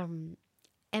 En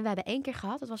we hebben 1 keer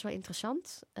gehad, dat was wel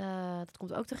interessant. Dat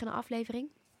komt ook terug in de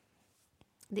aflevering.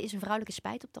 Er is een vrouwelijke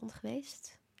spijtoptand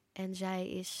geweest. En zij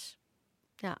is,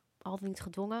 al niet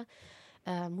gedwongen,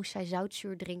 moest zij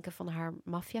zoutzuur drinken van haar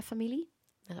maffiafamilie.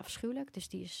 Dat is afschuwelijk, dus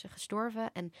die is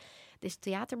gestorven. En dit is de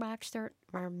theatermaakster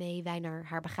waarmee wij naar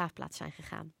haar begraafplaats zijn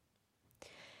gegaan.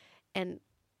 En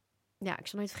ja, ik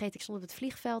zal nooit vergeten, ik stond op het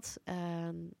vliegveld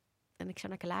en ik zou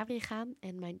naar Calabria gaan.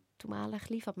 En mijn toenmalig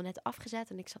lief had me net afgezet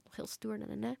en ik zat nog heel stoer.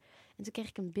 En toen kreeg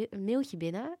ik een mailtje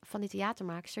binnen van die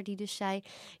theatermaakster die dus zei...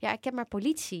 Ja, ik heb maar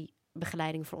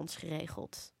politiebegeleiding voor ons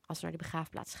geregeld als we naar die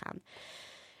begraafplaats gaan.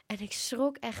 En ik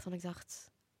schrok echt, want ik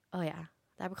dacht, oh ja,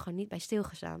 daar heb ik gewoon niet bij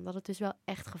stilgestaan. Dat het dus wel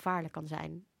echt gevaarlijk kan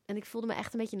zijn. En ik voelde me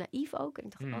echt een beetje naïef ook. En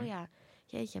ik dacht, oh ja,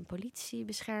 jeetje, en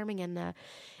politiebescherming. En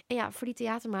ja, voor die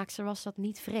theatermaakster was dat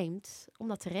niet vreemd om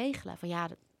dat te regelen. Van ja,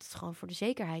 dat is gewoon voor de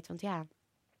zekerheid. Want ja,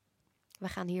 we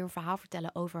gaan hier een verhaal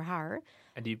vertellen over haar.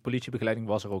 En die politiebegeleiding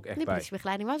was er ook echt bij? Die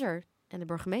politiebegeleiding was er. En de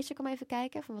burgemeester kwam even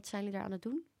kijken van wat zijn jullie daar aan het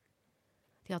doen.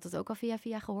 Die had het ook al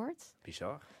via gehoord.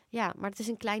 Bizar. Ja, maar het is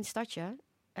een klein stadje.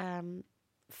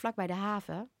 Vlak bij de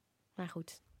haven. Maar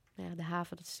goed, ja, de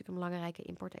haven, dat is natuurlijk een belangrijke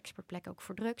import-exportplek ook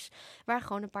voor drugs. Waar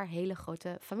gewoon een paar hele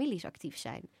grote families actief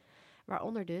zijn.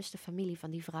 Waaronder dus de familie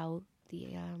van die vrouw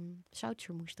die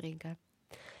zoutzuur moest drinken.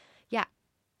 Ja,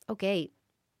 oké.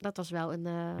 Dat was wel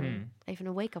even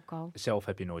een wake-up call. Zelf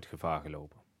heb je nooit gevaar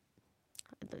gelopen?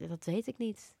 Dat weet ik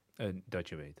niet. Dat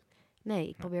je weet? Nee,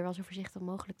 ik probeer wel zo voorzichtig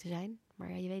mogelijk te zijn. Maar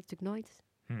ja, je weet het natuurlijk nooit.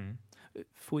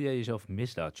 Voel jij jezelf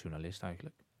misdaadjournalist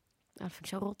eigenlijk? Nou, dat vind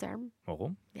ik zo'n rotterm.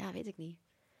 Waarom? Ja, weet ik niet.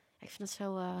 Ik vind het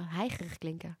zo heigerig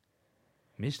klinken.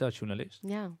 Misdaadjournalist?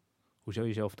 Ja. Hoe zou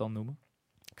je jezelf dan noemen?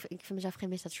 Ik vind mezelf geen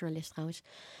misdaadjournalist trouwens.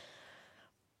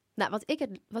 Nou,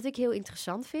 wat ik heel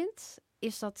interessant vind,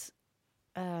 is dat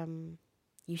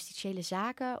justitiële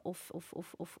zaken of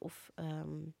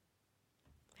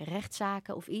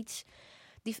rechtszaken of iets,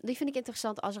 die vind ik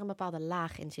interessant als er een bepaalde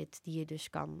laag in zit die je dus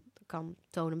kan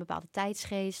tonen. Een bepaalde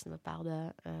tijdsgeest, een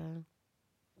bepaalde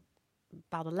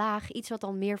laag. Iets wat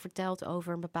dan meer vertelt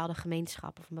over een bepaalde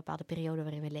gemeenschap of een bepaalde periode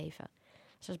waarin we leven.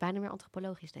 Dus dat is bijna meer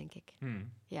antropologisch, denk ik.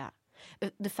 Ja.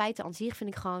 De feiten aan zich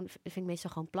vind ik meestal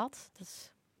gewoon plat. Dat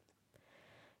is,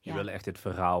 Je wil echt het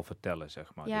verhaal vertellen,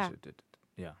 zeg maar. Ja. Dus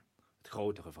het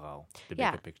grotere verhaal. De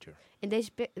bigger picture.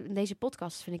 In deze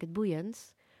podcast vind ik het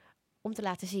boeiend om te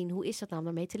laten zien hoe is dat nou om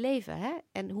daarmee te leven. Hè?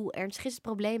 En hoe ernstig is het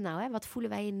probleem nou? Hè? Wat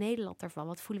voelen wij in Nederland daarvan?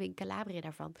 Wat voelen we in Calabria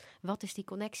daarvan? Wat is die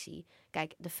connectie?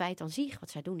 Kijk, de feit aan zich, wat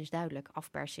zij doen is duidelijk.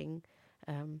 Afpersing,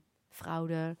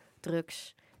 fraude,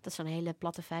 drugs. Dat zijn hele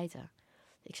platte feiten.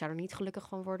 Ik zou er niet gelukkig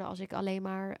van worden als ik alleen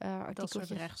maar artikeltjes... Dat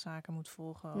soort rechtszaken moet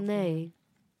volgen. Of nee.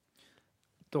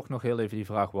 Toch nog heel even die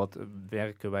vraag, wat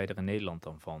werken wij er in Nederland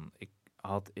dan van? Ik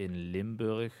had in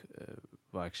Limburg,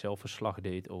 waar ik zelf verslag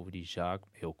deed over die zaak,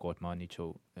 heel kort maar niet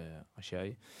zo als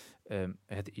jij,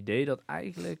 het idee dat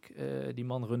eigenlijk die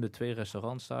man runde 2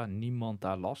 restaurants daar, niemand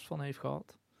daar last van heeft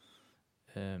gehad.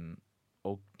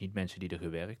 Ook niet mensen die er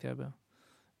gewerkt hebben.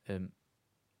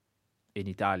 In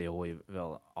Italië hoor je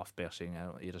wel afpersing,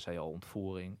 hè? Eerder zei je al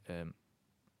ontvoering.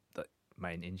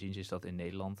 Mijn inziens is dat in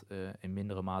Nederland in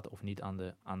mindere mate of niet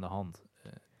aan de hand.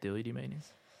 Deel je die mening?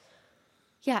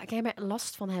 Ja, kan je er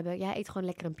last van hebben? Jij eet gewoon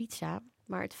lekker een pizza.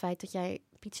 Maar het feit dat jij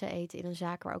pizza eet in een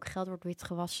zaak waar ook geld wordt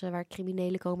witgewassen, waar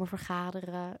criminelen komen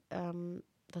vergaderen,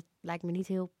 dat lijkt me niet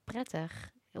heel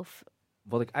prettig.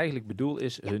 Wat ik eigenlijk bedoel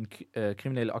is, hun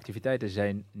criminele activiteiten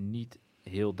zijn niet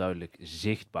heel duidelijk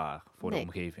zichtbaar voor de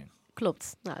omgeving.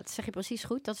 Klopt. Nou, dat zeg je precies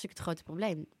goed. Dat is natuurlijk het grote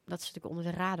probleem. Dat ze natuurlijk onder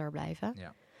de radar blijven.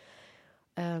 Ja.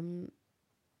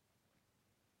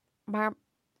 Maar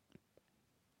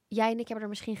jij en ik hebben er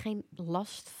misschien geen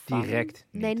last van. Direct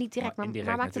niet. Nee, niet direct.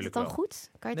 Maar maakt het dan wel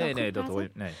goed? Kan je het nee, dan dat goed hoor je.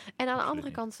 praten? Nee. En aan de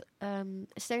andere kant,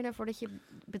 stel je nou voor dat je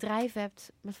bedrijven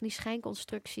hebt met van die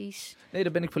schijnconstructies. Nee,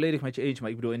 daar ben ik volledig met je eens. Maar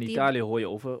ik bedoel, in Italië hoor je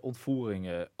over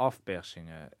ontvoeringen,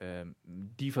 afpersingen.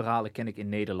 Die verhalen ken ik in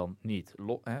Nederland niet.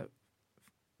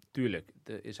 Tuurlijk,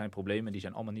 er zijn problemen, die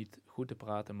zijn allemaal niet goed te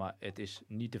praten, maar het is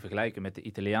niet te vergelijken met de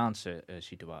Italiaanse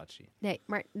situatie. Nee,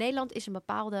 maar Nederland is een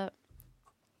bepaalde,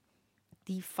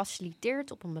 die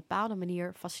faciliteert op een bepaalde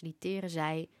manier, faciliteren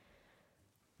zij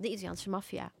de Italiaanse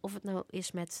maffia. Of het nou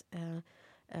is met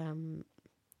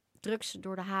drugs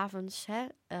door de havens, hè?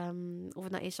 Of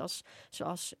het nou is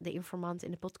zoals de informant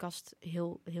in de podcast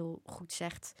heel, heel goed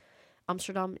zegt,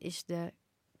 Amsterdam is de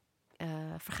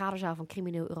vergaderzaal van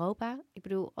crimineel Europa. Ik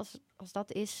bedoel, als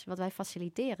dat is wat wij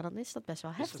faciliteren, dan is dat best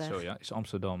wel heftig. Is dat zo, ja? Is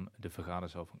Amsterdam de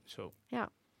vergaderzaal van... Zo.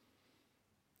 Ja.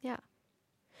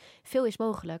 Veel is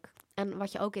mogelijk. En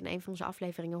wat je ook in een van onze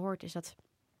afleveringen hoort, is dat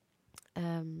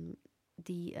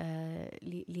die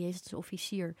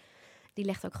liaison-officier, die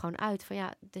legt ook gewoon uit van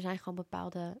ja, er zijn gewoon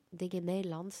bepaalde dingen in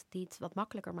Nederland die het wat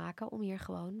makkelijker maken om hier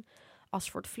gewoon als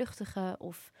voortvluchtige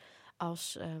of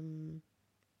als,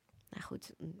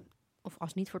 of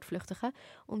als niet voortvluchtige,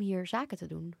 om hier zaken te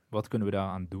doen. Wat kunnen we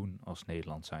daaraan doen als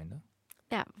Nederland zijnde?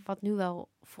 Ja, wat nu wel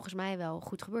volgens mij wel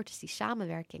goed gebeurt, is die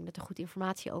samenwerking. Dat er goed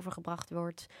informatie overgebracht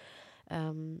wordt.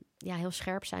 Heel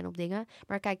scherp zijn op dingen.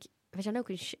 Maar kijk, we zijn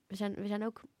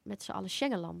ook met z'n allen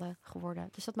Schengenlanden geworden.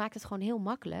 Dus dat maakt het gewoon heel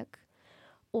makkelijk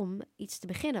om iets te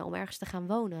beginnen, om ergens te gaan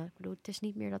wonen. Ik bedoel, het is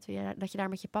niet meer dat je daar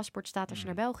met je paspoort staat als je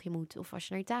naar België moet of als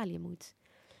je naar Italië moet.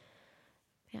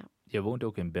 Ja. Je woont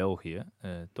ook in België,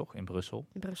 toch? In Brussel.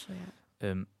 In Brussel,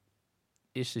 ja.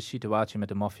 Is de situatie met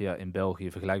de maffia in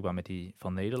België vergelijkbaar met die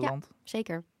van Nederland? Ja,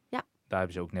 zeker. Ja. Daar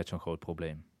hebben ze ook net zo'n groot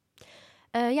probleem.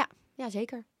 Ja,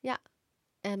 zeker. Ja.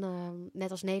 En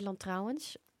net als Nederland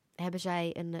trouwens, hebben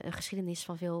zij een geschiedenis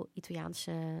van veel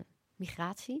Italiaanse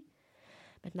migratie.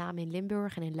 Met name in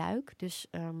Limburg en in Luik. Dus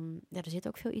er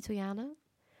zitten ook veel Italianen.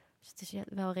 Dus het is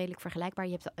wel redelijk vergelijkbaar.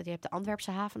 Je hebt de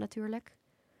Antwerpse haven natuurlijk.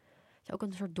 Het is ook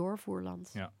een soort doorvoerland.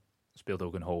 Ja. Speelt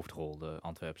ook een hoofdrol, de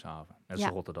Antwerpse haven. Net als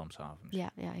de Rotterdamse haven.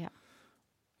 Ja.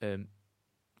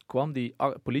 Kwam die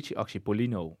politieactie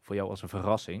Polino voor jou als een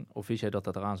verrassing? Of wist jij dat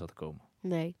dat eraan zat te komen?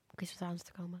 Nee, ik wist wat eraan zat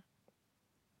te komen.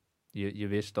 Je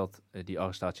wist dat die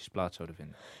arrestaties plaats zouden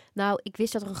vinden? Nou, ik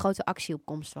wist dat er een grote actie op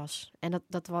komst was. En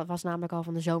dat was namelijk al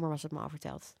van de zomer, was het me al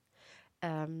verteld.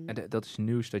 En dat is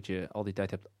nieuws dat je al die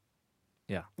tijd hebt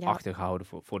achtergehouden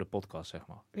voor de podcast, zeg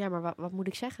maar. Ja, maar wat moet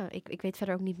ik zeggen? Ik weet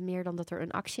verder ook niet meer dan dat er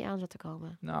een actie aan zat te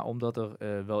komen. Nou, omdat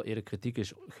er wel eerder kritiek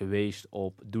is geweest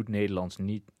op... doet Nederland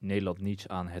niets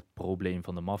aan het probleem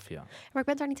van de maffia? Maar ik ben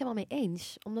het daar niet helemaal mee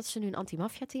eens. Omdat ze nu een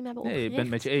anti-maffia-team hebben opgericht. Nee, ik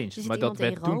ben het met je eens. Maar dat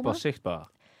werd toen pas zichtbaar.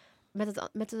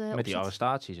 Met die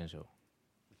arrestaties en zo.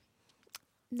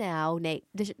 Nou, nee.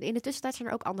 Dus in de tussentijd zijn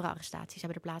er ook andere arrestaties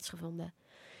hebben er plaatsgevonden.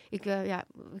 We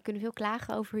kunnen veel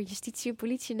klagen over justitie en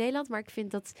politie in Nederland, maar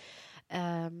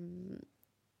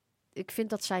ik vind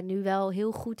dat zij nu wel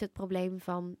heel goed het probleem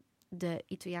van de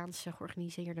Italiaanse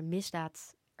georganiseerde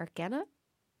misdaad erkennen.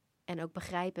 En ook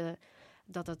begrijpen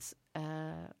dat het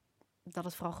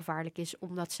vooral gevaarlijk is,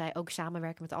 omdat zij ook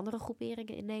samenwerken met andere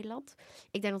groeperingen in Nederland.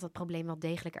 Ik denk dat dat probleem wel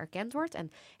degelijk erkend wordt.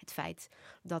 En het feit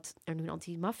dat er nu een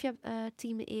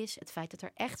anti-maffia-team is, het feit dat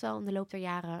er echt wel in de loop der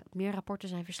jaren meer rapporten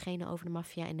zijn verschenen over de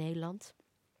maffia in Nederland.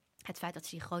 Het feit dat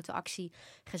ze die grote actie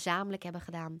gezamenlijk hebben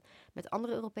gedaan met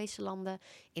andere Europese landen.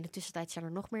 In de tussentijd zijn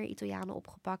er nog meer Italianen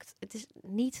opgepakt. Het is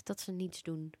niet dat ze niets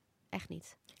doen. Echt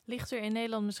niet. Ligt er in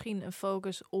Nederland misschien een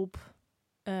focus op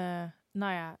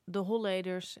de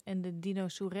Holleders en de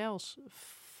dinosauriërs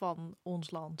van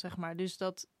ons land, zeg maar. Dus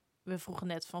dat, we vroegen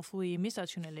net van, voel je je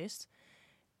misdaadjournalist?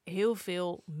 Heel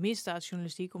veel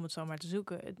misdaadjournalistiek, om het zo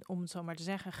maar te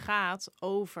zeggen, gaat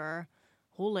over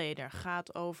Holleder,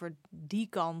 gaat over die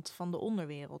kant van de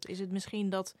onderwereld. Is het misschien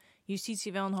dat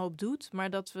justitie wel een hoop doet, maar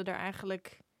dat we er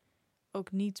eigenlijk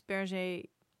ook niet per se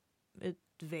het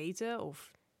weten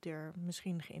of er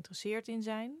misschien geïnteresseerd in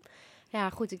zijn? Ja,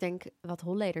 goed, ik denk wat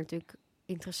Holleder natuurlijk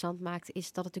interessant maakt,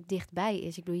 is dat het natuurlijk dichtbij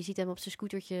is. Ik bedoel, je ziet hem op zijn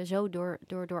scootertje zo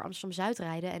door Amsterdam-Zuid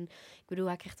rijden. En ik bedoel,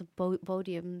 hij kreeg een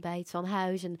podium bij het Van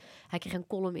Huis en hij kreeg een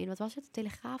column in, wat was het? De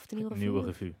Telegraaf? De Nieuwe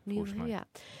Revue? Nieuwe Revue, ja.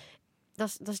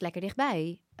 Dat is lekker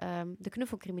dichtbij. De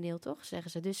knuffelcrimineel, toch,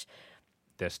 zeggen ze. Dus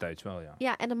destijds wel, ja.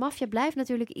 Ja, en de maffia blijft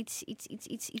natuurlijk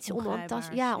iets ongrijpbaars.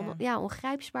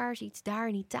 Iets daar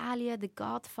in Italië, The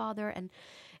Godfather.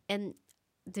 En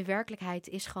de werkelijkheid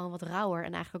is gewoon wat rauwer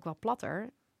en eigenlijk ook wel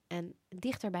platter. En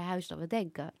dichter bij huis dan we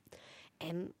denken.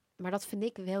 Maar dat vind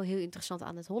ik wel heel interessant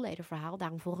aan het Holleder verhaal.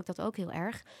 Daarom volg ik dat ook heel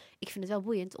erg. Ik vind het wel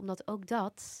boeiend, omdat ook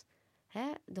dat...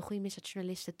 de goede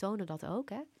misdaadjournalisten tonen dat ook,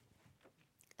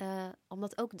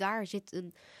 omdat ook daar zit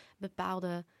een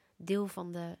bepaalde deel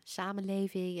van de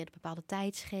samenleving en een bepaalde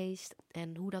tijdsgeest.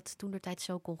 En hoe dat toentertijd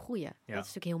zo kon groeien. Ja. Dat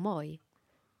is natuurlijk heel mooi.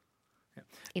 Ja.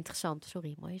 Interessant,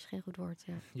 sorry, mooi is geen goed woord.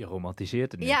 Ja. Je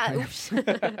romantiseert het nu. Ja, oeps.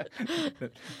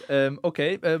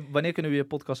 Oké, wanneer kunnen we je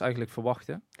podcast eigenlijk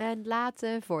verwachten? Laat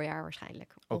voorjaar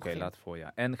waarschijnlijk. Oké, laat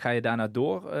voorjaar. En ga je daarna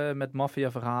door met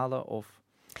maffia-verhalen of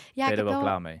ben je er wel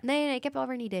klaar mee? Nee, ik heb wel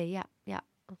weer een idee, ja.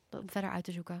 Om verder uit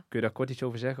te zoeken. Kun je daar kort iets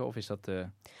over zeggen of is dat...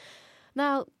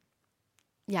 Nou,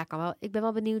 ja, kan wel. Ik ben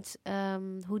wel benieuwd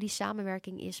hoe die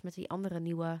samenwerking is met die andere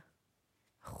nieuwe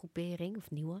groepering,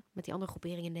 of nieuwe, met die andere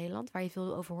groepering in Nederland, waar je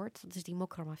veel over hoort. Dat is die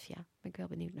mokro-maffia. Ben ik wel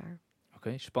benieuwd naar.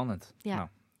 Oké, spannend. Ja. Nou,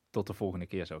 tot de volgende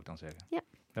keer zou ik dan zeggen. Ja.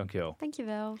 Dankjewel.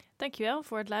 Dankjewel. Dankjewel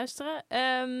voor het luisteren.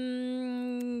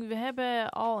 We hebben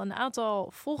al een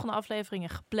aantal volgende afleveringen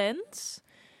gepland.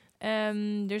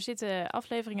 Er zitten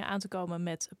afleveringen aan te komen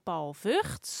met Paul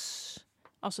Vugts.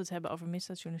 Als we het hebben over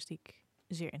misdaadjournalistiek,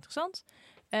 zeer interessant.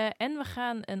 En we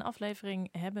gaan een aflevering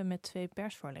hebben met 2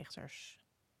 persvoorlichters.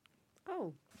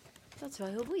 Oh, dat is wel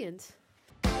heel boeiend.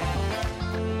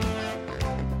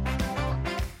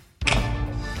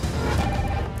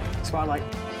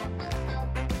 Spotlight.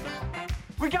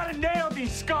 We gotta nail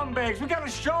these scumbags. We gotta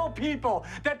show people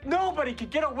that nobody can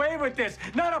get away with this.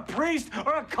 Not a priest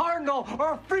or a cardinal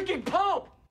or a freaking pope.